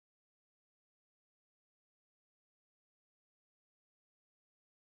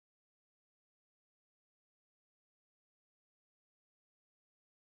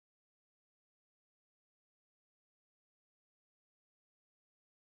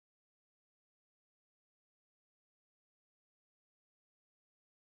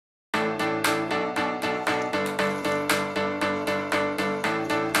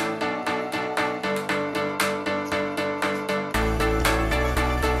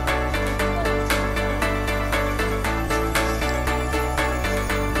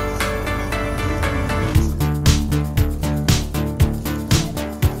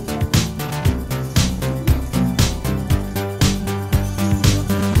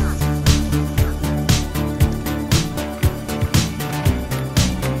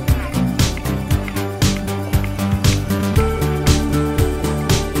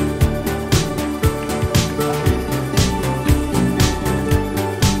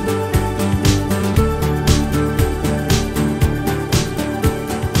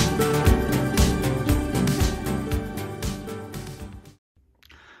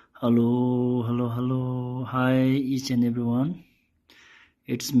Hello. Hi, each and everyone.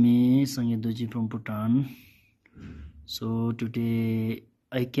 It's me, Sangedoji from Bhutan. So today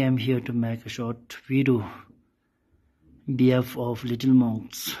I came here to make a short video on behalf of little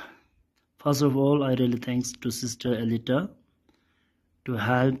monks. First of all, I really thanks to Sister Elita to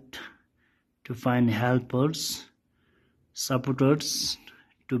help to find helpers, supporters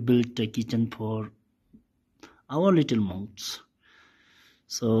to build a kitchen for our little monks.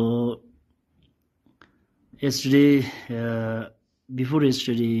 So before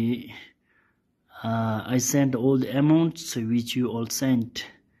yesterday, I sent all the amounts which you all sent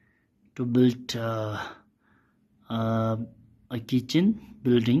to build a kitchen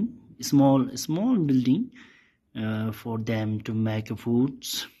building, small building for them to make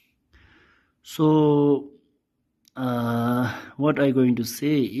foods. So what I'm going to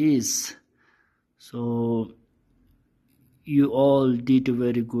say is, so you all did a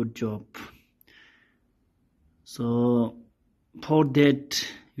very good job. So for that,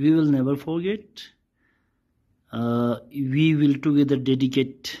 we will never forget. We will together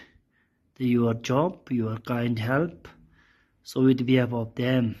dedicate your job, your kind help. So with behalf of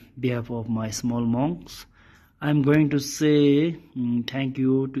them, behalf of my small monks, I'm going to say thank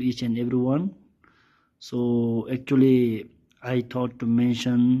you to each and everyone. So actually, I thought to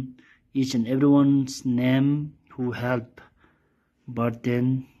mention each and everyone's name who help, but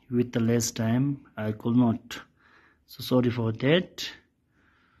then with the less time, I could not. So sorry for that.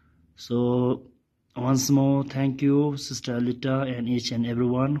 So once more, thank you, Sister Alita, and each and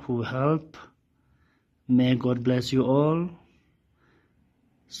everyone who help. May God bless you all.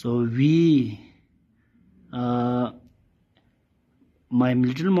 So we, my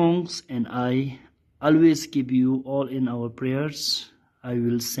little monks and I, always keep you all in our prayers. I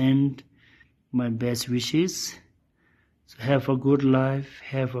will send my best wishes. So have a good life,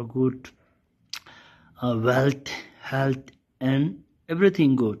 have a good wealth, health, and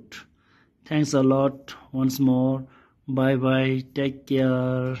everything good. Thanks a lot once more. Bye bye. Take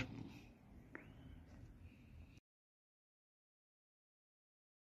care.